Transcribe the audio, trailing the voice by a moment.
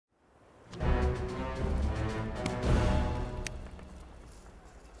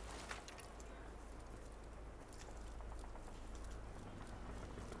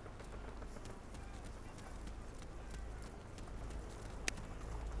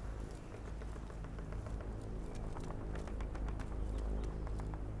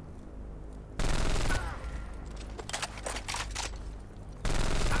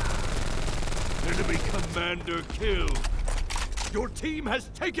commander killed. Your team has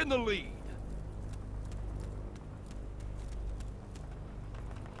taken the lead.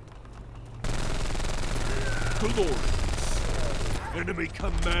 Glorious. Enemy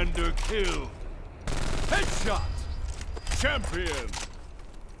commander killed. Headshot. Champion.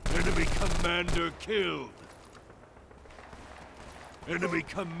 Enemy commander killed. Enemy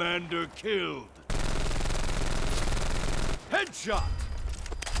commander killed. Headshot.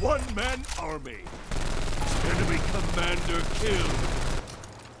 One-man army. Enemy commander killed.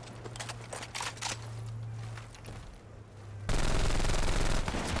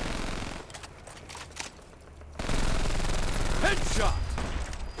 Headshot.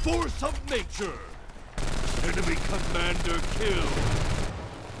 Force of nature. Enemy commander killed.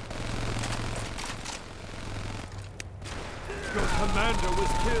 Your commander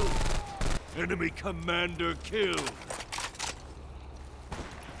was killed. Enemy commander killed.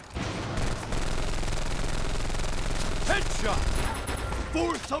 Headshot!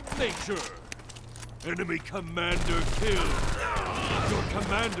 Force of nature! Enemy commander killed. Your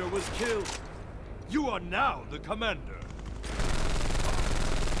commander was killed. You are now the commander.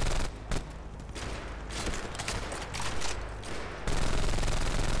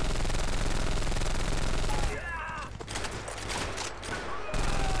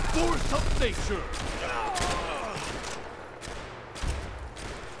 Force of nature!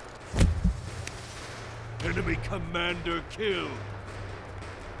 Enemy commander killed.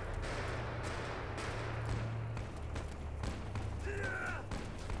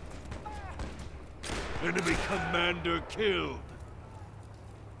 Enemy commander killed.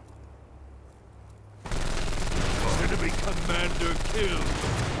 Enemy commander killed.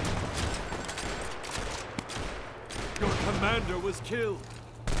 Your commander was killed.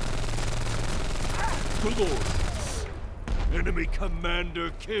 Glorious. Enemy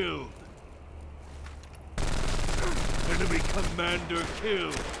commander killed. Enemy commander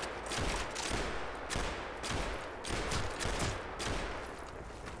killed.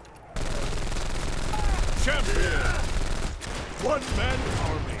 Champion! One-man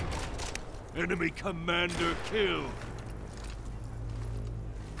army. Enemy commander killed.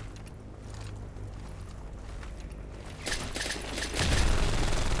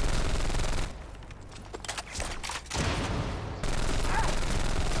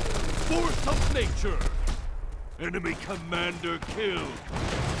 Force of nature. Enemy commander killed.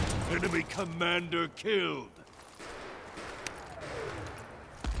 Enemy commander killed.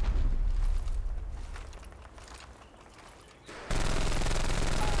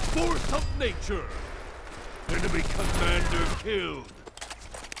 Force of nature. Enemy commander killed.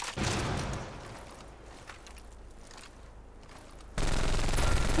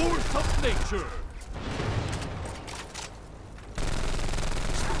 Force of nature.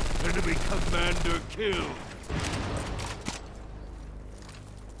 Enemy commander killed.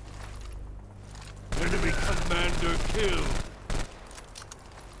 Enemy commander killed.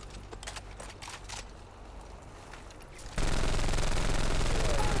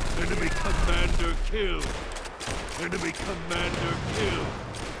 Enemy commander killed. Enemy commander killed.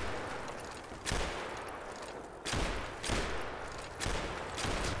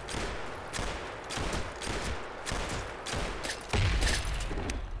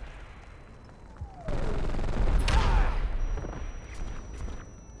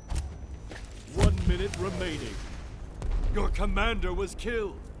 Remaining. Your commander was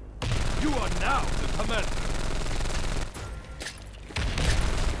killed. You are now the commander.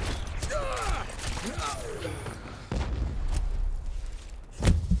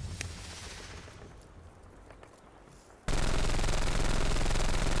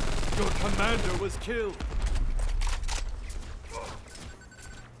 Your commander was killed.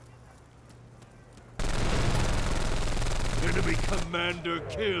 Enemy commander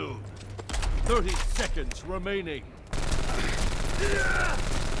killed. 30 seconds remaining.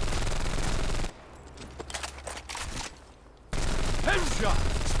 Headshot!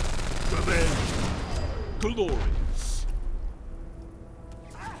 Revenge! Glorious!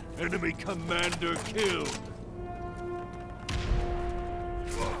 Enemy commander killed.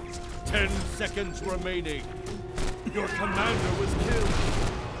 10 seconds remaining. Your commander was killed.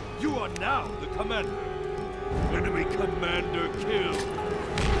 You are now the commander. Enemy commander killed.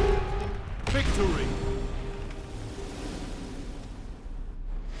 Victory!